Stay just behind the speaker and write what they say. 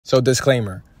So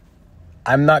disclaimer,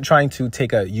 I'm not trying to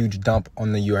take a huge dump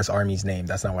on the U.S. Army's name.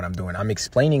 That's not what I'm doing. I'm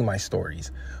explaining my stories.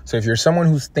 So if you're someone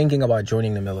who's thinking about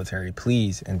joining the military,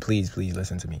 please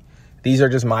listen to me. These are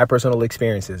just my personal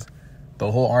experiences.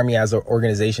 The whole Army as an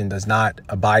organization does not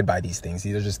abide by these things.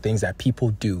 These are just things that people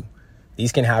do.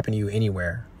 These can happen to you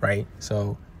anywhere, right?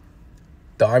 So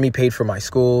the Army paid for my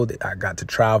school. I got to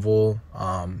travel.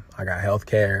 I got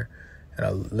healthcare and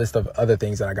a list of other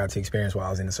things that I got to experience while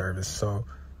I was in the service. So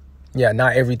yeah,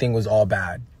 not everything was all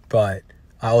bad, but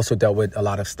I also dealt with a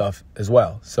lot of stuff as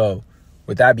well. So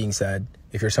with that being said,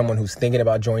 if you're someone who's thinking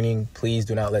about joining, please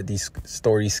do not let these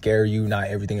stories scare you. Not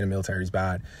everything in the military is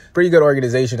bad. Pretty good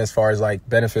organization as far as like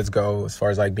benefits go, as far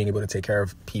as like being able to take care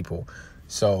of people.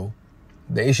 So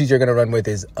the issues you're going to run with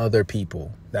is other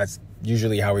people. That's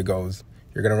usually how it goes.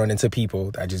 You're going to run into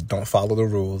people that just don't follow the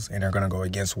rules and are going to go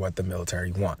against what the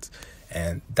military wants.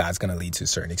 And that's going to lead to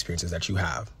certain experiences that you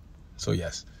have. So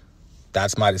yes,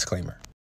 that's my disclaimer.